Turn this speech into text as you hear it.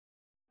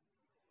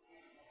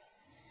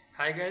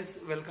Hi guys,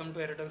 welcome to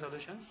EROTECH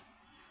Solutions.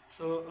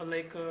 So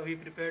we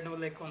prepared now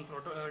on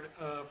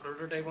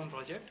prototype on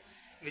project,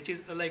 which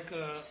is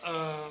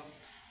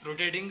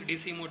rotating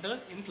DC motor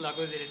in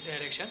clockwise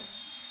direction,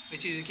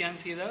 which is you can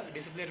see the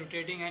display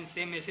rotating and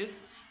same message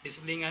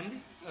displaying on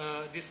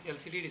this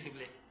LCD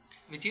display,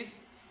 which is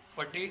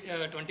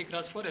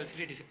 20x4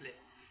 LCD display.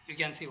 You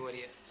can see over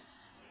here.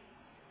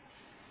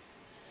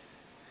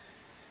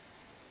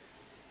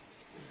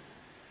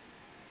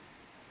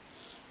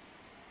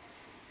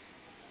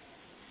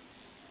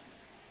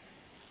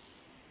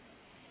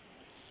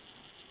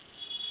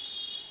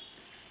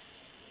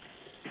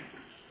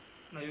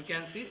 Now you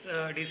can see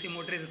DC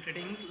motor is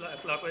rotating in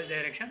clockwise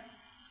direction.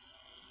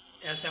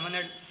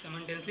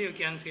 Simultaneously you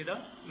can see the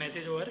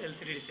message over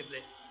LCD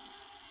display.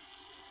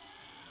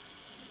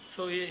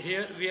 So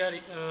here we are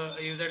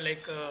used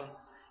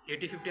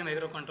 8050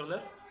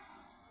 microcontroller,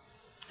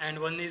 and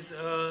one is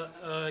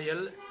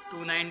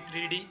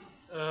L293D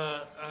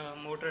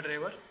motor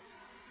driver.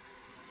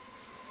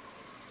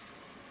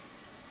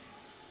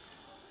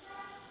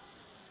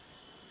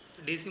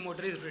 DC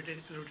motor is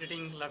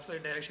rotating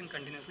clockwise direction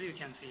continuously, you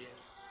can see here.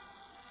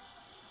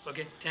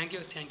 Okay, thank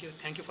you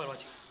for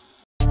watching.